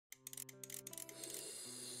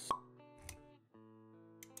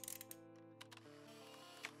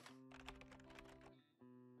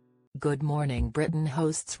Good Morning Britain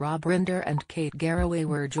hosts Rob Rinder and Kate Garraway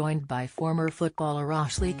were joined by former footballer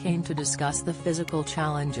Ashley Cain to discuss the physical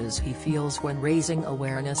challenges he feels when raising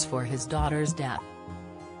awareness for his daughter's death.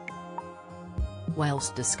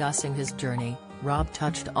 Whilst discussing his journey, Rob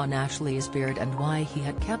touched on Ashley's beard and why he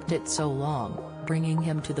had kept it so long, bringing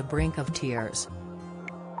him to the brink of tears.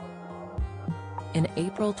 In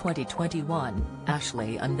April 2021,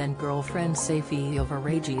 Ashley and then-girlfriend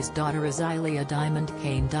Azaylia It's daughter Azaylia It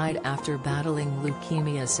Cain died after battling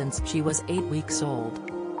leukemia since she was 8 weeks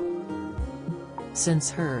old.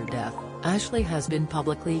 Since her death, Ashley has been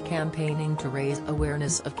publicly campaigning to raise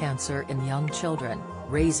awareness of cancer in young children,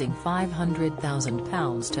 raising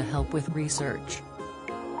 £500,000 to help with research.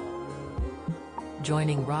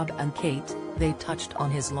 Joining Rob and Kate, they touched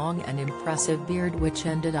on his long and impressive beard, which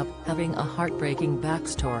ended up having a heartbreaking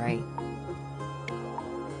backstory.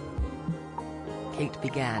 Kate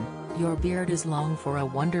began, "Your beard is long for a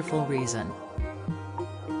wonderful reason."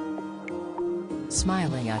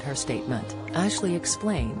 Smiling at her statement, Ashley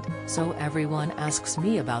explained, "So everyone asks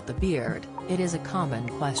me about the beard, it is a common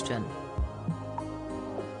question.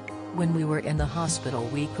 When we were in the hospital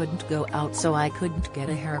we couldn't go out, so I couldn't get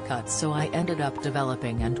a haircut, so I ended up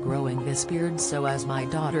developing and growing this beard, so as my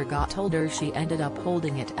daughter got older she ended up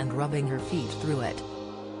holding it and rubbing her feet through it.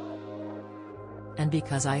 And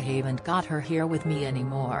because I haven't got her here with me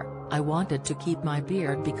anymore, I wanted to keep my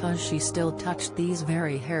beard because she still touched these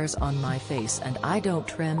very hairs on my face, and I don't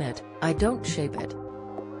trim it, I don't shape it.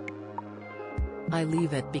 I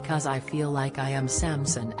leave it because I feel like I am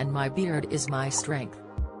Samson and my beard is my strength."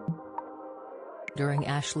 During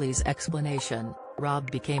Ashley's explanation,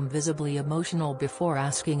 Rob became visibly emotional before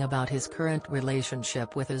asking about his current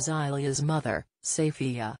relationship with Azaylia's mother,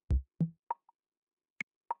 Azaylia.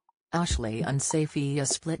 Ashley and Azaylia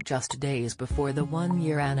split just days before the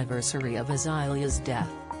one-year anniversary of Azaylia's death,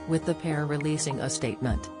 with the pair releasing a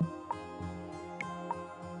statement.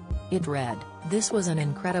 It read, "This was an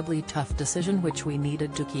incredibly tough decision which we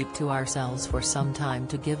needed to keep to ourselves for some time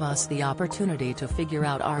to give us the opportunity to figure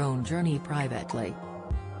out our own journey privately.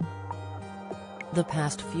 The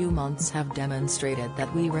past few months have demonstrated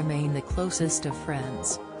that we remain the closest of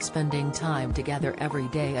friends, spending time together every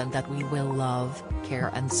day, and that we will love, care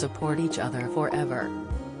and support each other forever."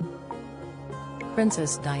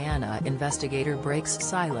 Princess Diana investigator breaks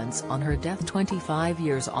silence on her death 25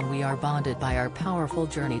 years on. "We are bonded by our powerful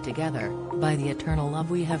journey together, by the eternal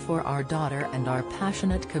love we have for our daughter and our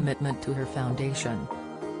passionate commitment to her foundation."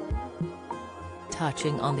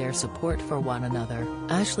 Touching on their support for one another,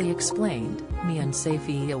 Ashley explained, "Me and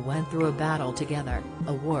Azaylia went through a battle together,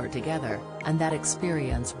 a war together, and that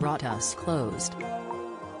experience brought us close.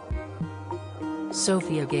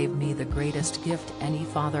 Sophia gave me the greatest gift any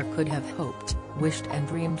father could have hoped, wished and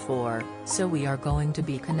dreamed for, so we are going to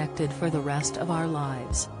be connected for the rest of our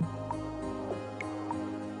lives.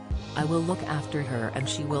 I will look after her and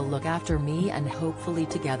she will look after me, and hopefully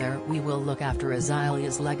together we will look after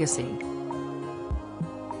Azaylia's legacy."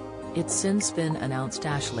 It's since been announced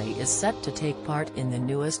Ashley is set to take part in the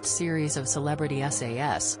newest series of Celebrity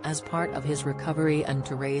SAS as part of his recovery and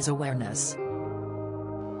to raise awareness.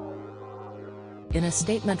 In a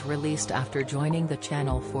statement released after joining the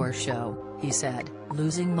Channel 4 show, he said,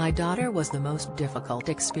 "Losing my daughter was the most difficult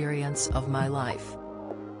experience of my life.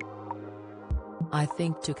 I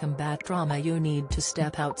think to combat trauma you need to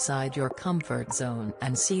step outside your comfort zone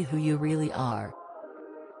and see who you really are.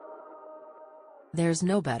 There's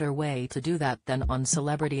no better way to do that than on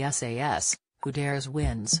Celebrity SAS, who dares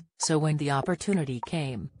wins, so when the opportunity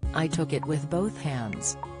came, I took it with both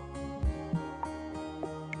hands."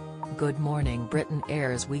 Good Morning Britain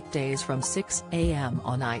airs weekdays from 6 a.m.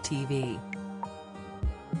 on ITV.